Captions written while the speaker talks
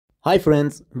Hi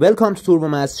friends, welcome to Turbo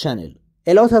Maths channel.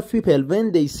 A lot of people,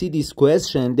 when they see this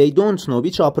question, they don't know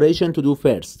which operation to do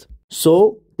first.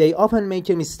 So, they often make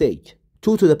a mistake.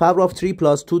 2 to the power of 3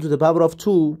 plus 2 to the power of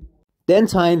 2, then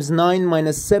times 9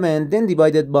 minus 7, then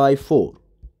divided by 4.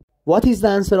 What is the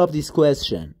answer of this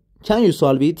question? Can you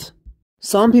solve it?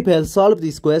 Some people solve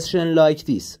this question like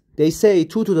this. They say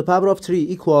 2 to the power of 3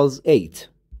 equals 8.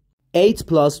 8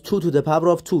 plus 2 to the power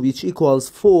of 2, which equals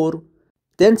 4,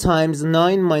 then times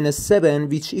 9 minus 7,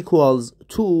 which equals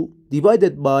 2,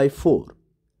 divided by 4.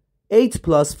 8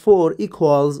 plus 4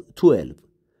 equals 12.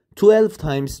 12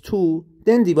 times 2,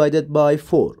 then divided by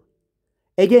 4.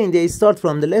 Again, they start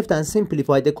from the left and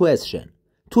simplify the question.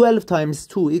 12 times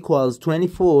 2 equals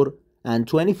 24, and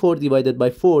 24 divided by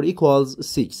 4 equals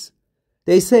 6.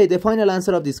 They say the final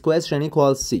answer of this question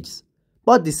equals 6.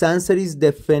 But this answer is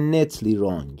definitely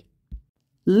wrong.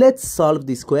 Let's solve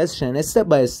this question step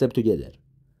by step together.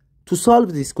 To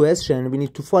solve this question, we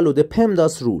need to follow the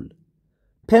PEMDAS rule.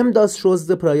 PEMDAS shows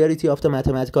the priority of the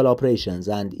mathematical operations,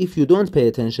 and if you don't pay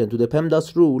attention to the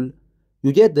PEMDAS rule,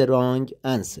 you get the wrong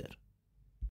answer.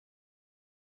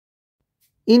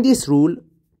 In this rule,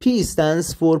 P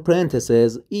stands for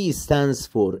parentheses, E stands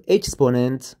for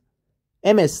exponent,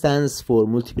 M stands for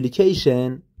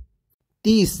multiplication,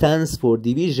 D stands for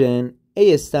division,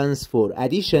 A stands for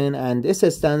addition, and S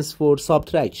stands for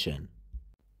subtraction.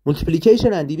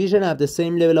 Multiplication and division have the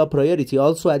same level of priority.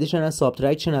 Also, addition and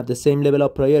subtraction have the same level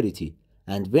of priority.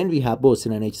 And when we have both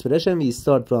in an expression, we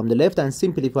start from the left and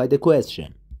simplify the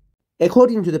question.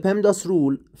 According to the PEMDAS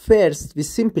rule, first we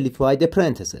simplify the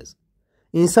parentheses.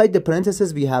 Inside the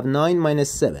parentheses, we have 9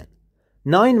 minus 7.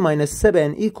 9 minus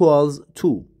 7 equals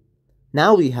 2.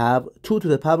 Now we have 2 to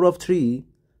the power of 3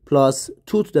 plus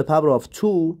 2 to the power of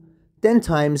 2, then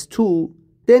times 2,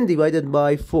 then divided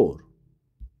by 4.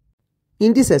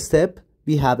 In this step,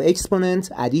 we have exponent,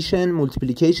 addition,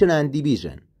 multiplication, and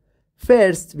division.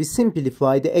 First, we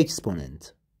simplify the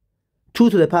exponent. 2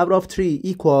 to the power of 3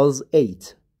 equals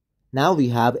 8. Now we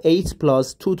have 8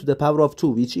 plus 2 to the power of 2,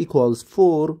 which equals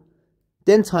 4,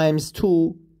 then times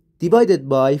 2, divided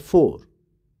by 4.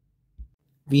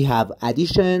 We have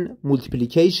addition,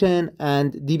 multiplication,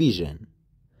 and division.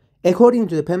 According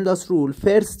to the PEMDAS rule,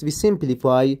 first we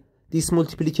simplify this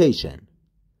multiplication.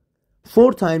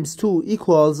 4 times 2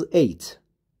 equals 8.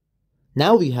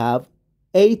 Now we have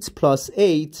 8 plus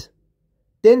 8,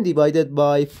 then divided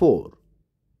by 4.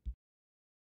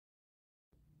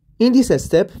 In this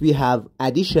step, we have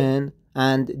addition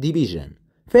and division.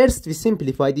 First, we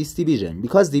simplify this division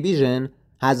because division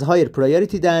has higher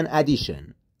priority than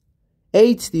addition.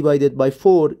 8 divided by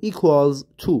 4 equals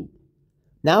 2.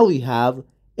 Now we have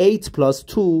 8 plus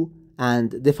 2,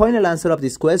 and the final answer of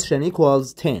this question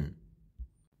equals 10.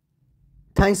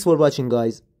 Thanks for watching,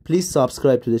 guys. Please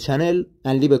subscribe to the channel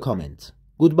and leave a comment.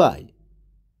 Goodbye.